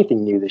going to get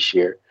anything new this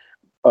year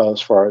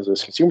as far as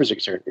those consumers are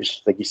concerned. It's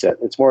just, like you said,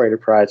 it's more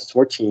enterprise, it's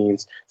more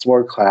teams, it's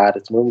more cloud,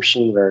 it's more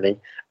machine learning.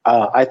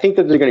 I think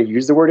that they're going to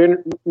use the word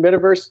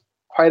metaverse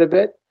quite a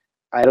bit.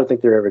 I don't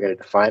think they're ever going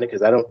to define it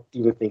because I don't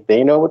even think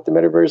they know what the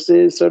metaverse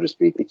is, so to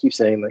speak. They keep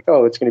saying like,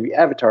 oh, it's going to be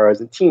avatars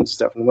and team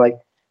stuff. And I'm like,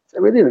 is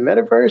that really the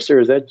metaverse,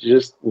 or is that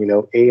just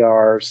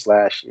AR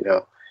slash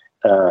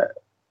The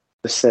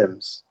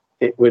Sims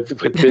with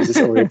business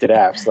oriented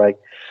apps? Like,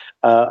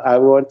 I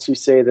want to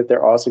say that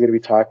they're also going to be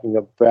talking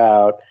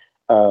about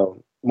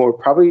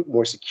probably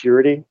more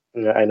security.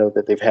 I know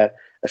that they've had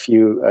a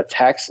few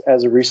attacks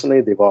as of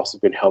recently. They've also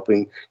been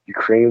helping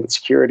Ukraine with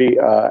security.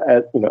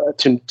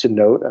 To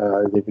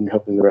note, they've been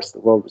helping the rest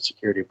of the world with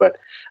security. But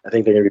I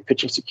think they're going to be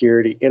pitching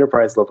security,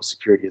 enterprise level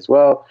security as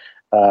well.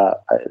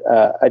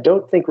 I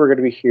don't think we're going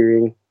to be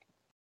hearing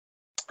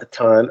a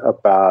ton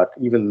about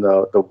even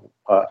the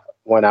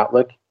One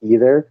Outlook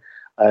either,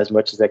 as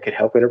much as that could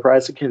help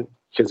enterprise.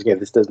 Because again,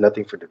 this does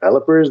nothing for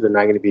developers. They're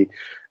not going to be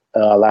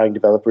allowing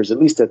developers, at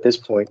least at this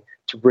point,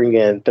 to bring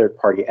in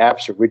third-party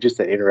apps or widgets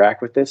that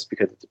interact with this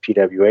because it's a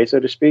PWA, so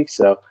to speak.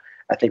 So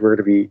I think we're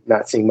going to be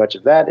not seeing much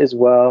of that as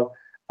well.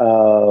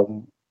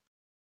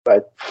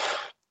 But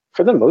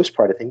for the most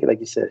part, I think, like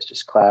you said, it's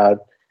just cloud,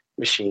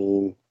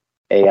 machine,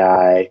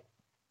 AI.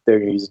 They're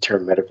going to use the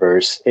term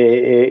metaverse.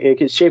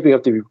 It's shaping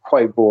up to be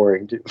quite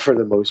boring for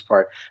the most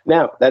part.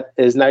 Now, that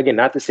is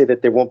not to say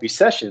that there won't be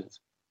sessions.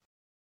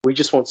 We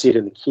just won't see it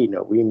in the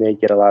keynote. We may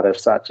get a lot of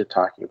Satya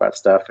talking about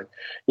stuff and,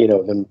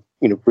 them,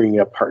 bringing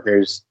up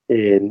partners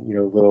in,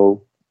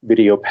 little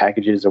video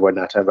packages or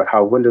whatnot, talking about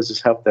how Windows has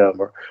helped them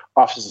or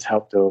Office has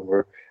helped them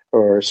or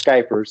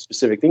Skype or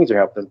specific things are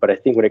helping them. But I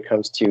think when it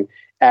comes to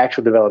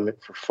actual development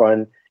for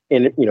fun,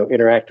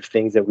 interactive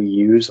things that we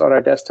use on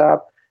our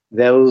desktop,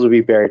 those will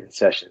be buried in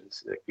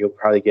sessions. You'll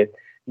probably get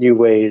new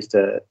ways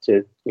to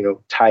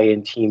tie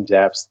in Teams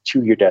apps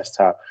to your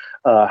desktop.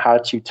 How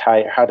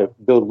to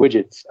build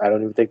widgets. I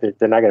don't even think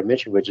they're not going to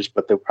mention widgets,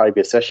 but there'll probably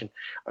be a session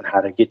on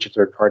how to get your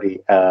third-party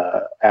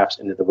apps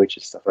into the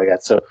widgets, stuff like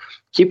that. So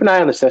keep an eye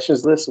on the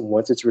sessions list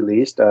once it's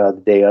released, the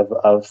day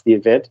of the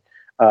event,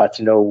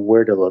 to know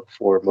where to look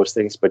for most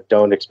things. But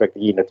don't expect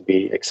the keynote to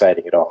be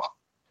exciting at all.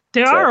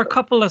 There are a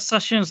couple of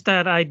sessions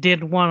that I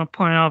did want to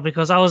point out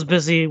because I was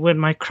busy with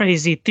my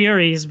crazy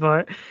theories,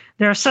 but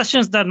there are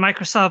sessions that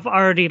Microsoft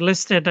already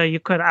listed that you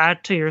could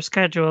add to your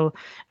schedule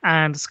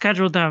and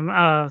schedule them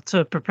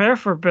to prepare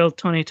for Build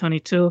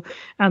 2022.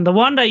 And the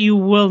one that you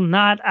will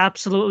not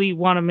absolutely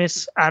want to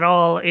miss at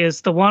all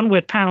is the one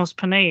with Panos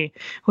Panay,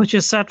 which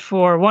is set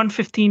for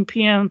 1:15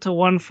 p.m. to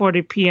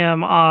 1:40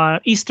 p.m.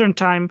 Eastern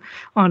Time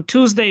on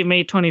Tuesday,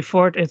 May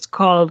 24th. It's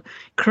called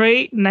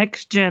Create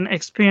Next-Gen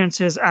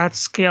Experiences at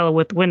Scale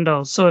with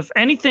Windows. So if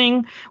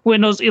anything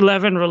Windows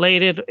 11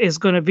 related is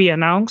going to be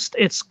announced,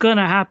 it's going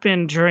to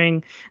happen during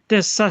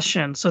this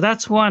session. So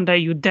that's one that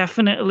you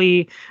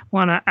definitely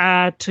want to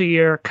add to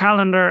your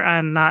calendar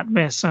and not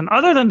miss. And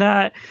other than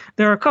that,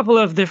 there are a couple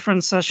of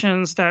different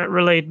sessions that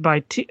relate to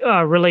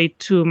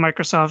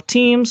Microsoft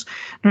Teams.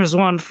 There's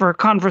one for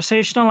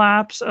conversational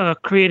apps,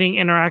 creating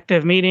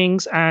interactive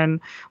meetings,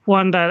 and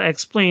one that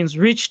explains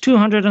reach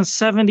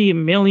 270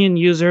 million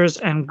users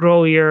and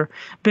grow your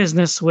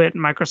business with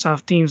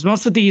Microsoft Teams.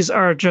 Most of these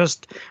are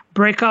just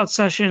breakout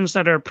sessions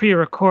that are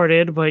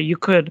pre-recorded, but you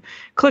could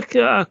click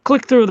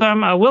through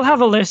them. We'll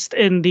have a list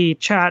in the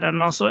chat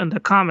and also in the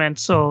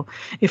comments. So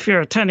if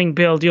you're attending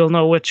Build, you'll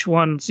know which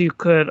ones you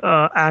could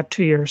add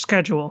to your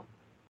schedule.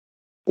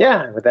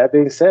 Yeah, with that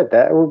being said,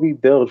 that will be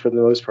Build for the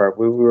most part.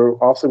 We were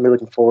also be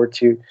looking forward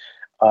to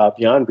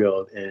Beyond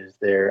Build. Is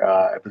there?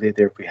 I believe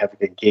they'll be having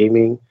a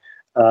gaming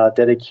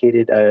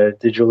dedicated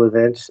digital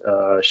event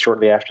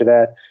shortly after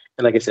that.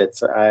 And like I said,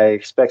 so I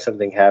expect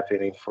something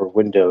happening for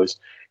Windows,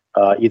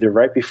 either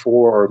right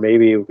before or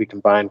maybe it will be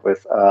combined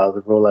with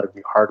the rollout of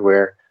new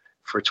hardware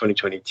for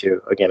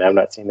 2022. Again, I'm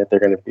not saying that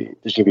there's going to be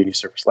a new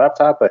Surface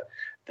laptop, but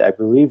I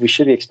believe we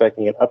should be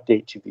expecting an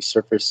update to the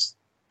Surface,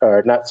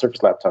 or not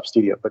Surface Laptop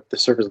Studio, but the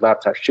Surface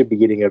laptop should be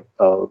getting a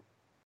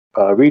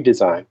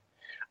redesign.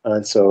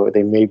 And so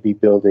they may be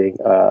building,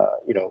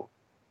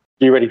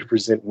 be ready to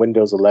present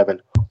Windows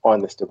 11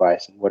 on this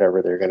device and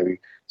whatever they're going to be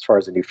as far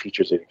as the new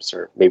features they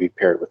serve, maybe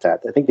paired with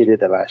that. I think they did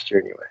that last year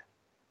anyway.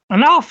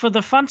 And now for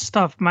the fun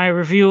stuff, my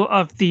review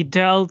of the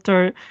Dell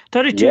 32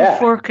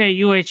 4K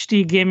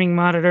UHD gaming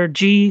monitor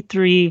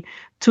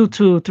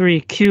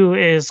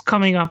G3223Q is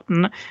coming up.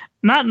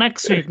 Not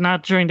next week,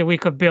 not during the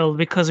week of Build,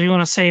 because we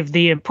want to save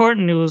the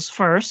important news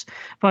first.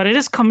 But it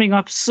is coming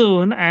up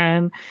soon,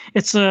 and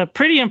it's a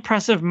pretty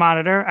impressive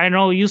monitor. I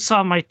know you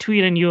saw my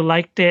tweet and you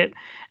liked it,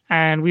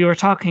 and we were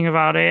talking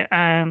about it.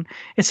 And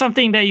it's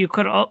something that you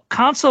could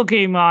console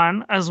game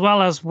on as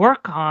well as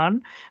work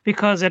on,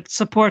 because it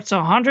supports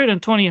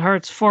 120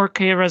 hertz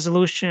 4K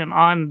resolution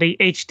on the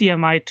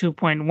HDMI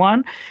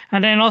 2.1,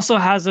 and then also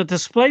has a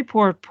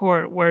DisplayPort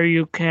port where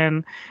you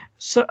can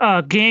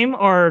game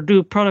or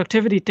do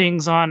productivity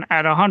things on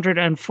at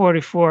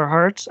 144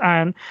 hertz.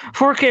 And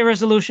 4K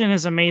resolution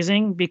is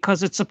amazing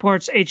because it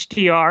supports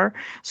HDR.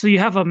 So you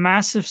have a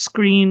massive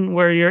screen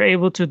where you're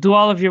able to do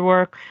all of your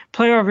work,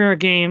 play all of your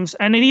games,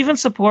 and it even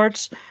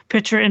supports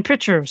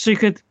picture-in-picture. So you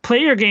could play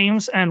your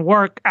games and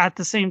work at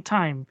the same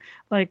time.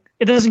 Like,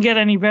 it doesn't get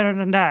any better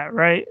than that,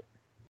 right?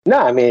 No,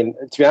 I mean,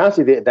 to be honest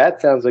with you,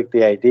 that sounds like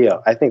the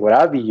ideal. I think what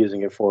I'd be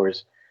using it for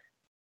is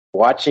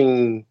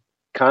watching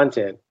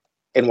content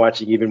and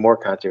watching even more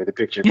content with a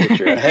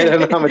picture-in-picture. I don't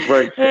know how much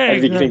work I'd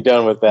be getting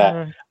done with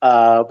that.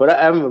 But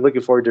I'm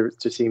looking forward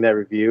to seeing that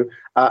review.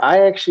 I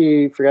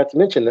actually forgot to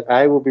mention that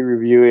I will be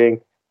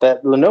reviewing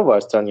that Lenovo I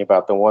was telling you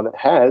about, the one that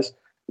has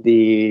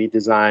the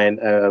design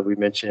we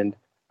mentioned.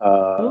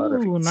 I don't know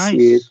if you can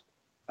see it,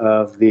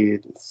 of the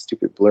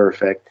stupid blur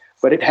effect.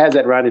 But it has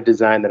that rounded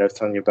design that I was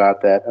telling you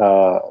about, that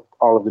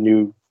all of the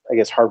new, I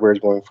guess, hardware is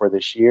going for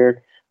this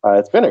year.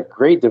 It's been a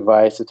great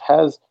device. It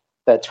has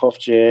that 12th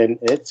gen.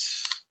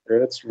 It's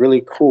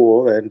really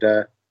cool and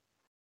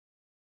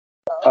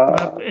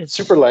it's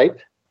super light.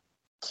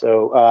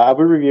 So I'll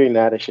be reviewing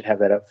that. I should have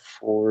that up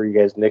for you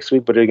guys next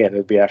week. But again,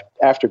 it'll be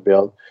after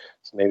Build.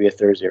 So maybe a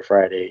Thursday or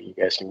Friday, you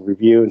guys can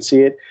review and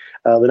see it.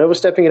 Lenovo's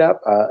stepping it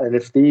up. And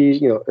if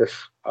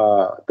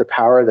the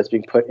power that's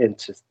being put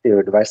into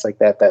a device like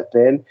that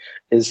then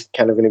is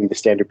kind of going to be the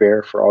standard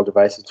bearer for all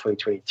devices in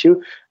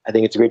 2022, I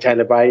think it's a great time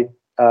to buy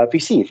a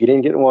PC. If you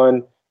didn't get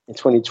one in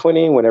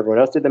 2020, when everyone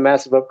else did the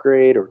massive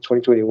upgrade, or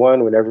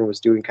 2021, when everyone was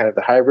doing kind of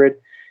the hybrid,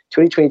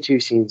 2022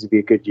 seems to be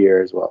a good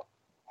year as well.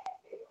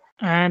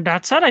 And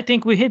that's it. I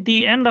think we hit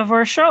the end of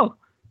our show.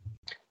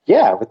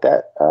 Yeah, with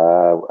that,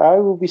 I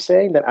will be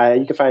saying that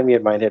you can find me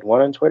at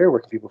Mindhead1 on Twitter. Where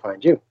can people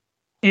find you?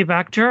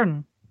 Back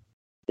Jordan.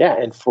 Yeah,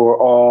 and for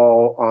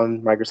all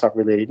on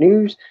Microsoft-related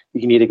news,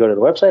 you can either go to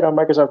the website on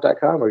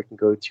Microsoft.com, or you can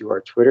go to our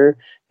Twitter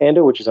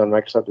handle, which is on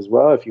Microsoft as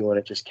well, if you want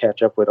to just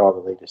catch up with all the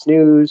latest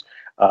news.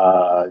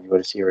 You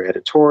want to see our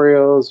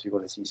editorials, you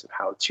want to see some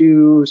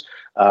how-tos.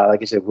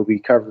 Like I said, we'll be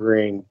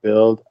covering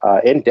Build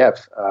in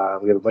depth.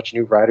 We have a bunch of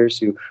new writers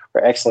who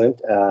are excellent.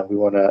 We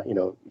want to,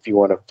 if you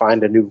want to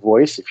find a new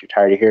voice, if you're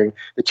tired of hearing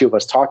the two of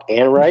us talk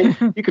and write,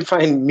 you can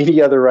find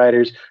many other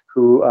writers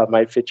who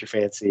might fit your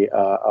fancy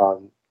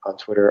on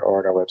Twitter or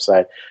on our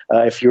website.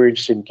 If you're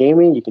interested in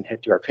gaming, you can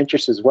head to our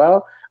Pinterest as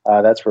well.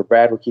 That's where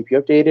Brad will keep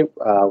you updated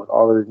with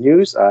all of the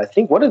news. I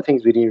think one of the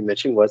things we didn't even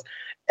mention was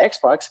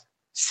Xbox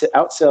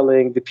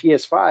outselling the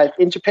PS5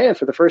 in Japan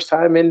for the first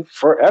time in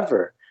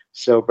forever.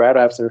 So Brad,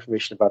 I have some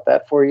information about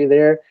that for you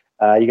there.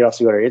 You can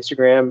also go to our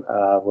Instagram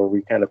where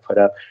we kind of put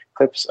up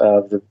clips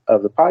of the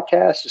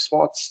podcast, just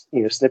small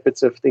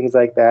snippets of things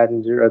like that,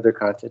 and your other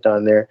content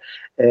on there.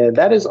 And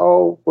that is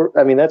all.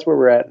 That's where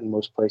we're at in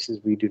most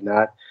places. We do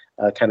not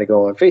kind of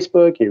go on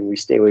Facebook, and we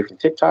stay away from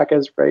TikTok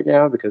as of right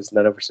now because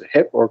none of us are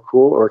hip or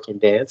cool or can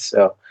dance.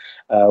 So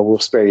we'll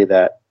spare you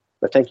that.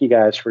 But thank you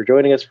guys for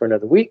joining us for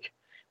another week.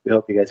 We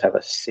hope you guys have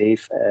a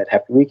safe and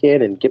happy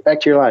weekend and get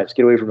back to your lives.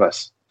 Get away from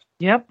us.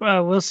 Yep.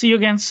 We'll see you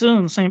again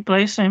soon. Same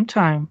place, same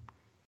time.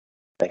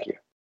 Thank you.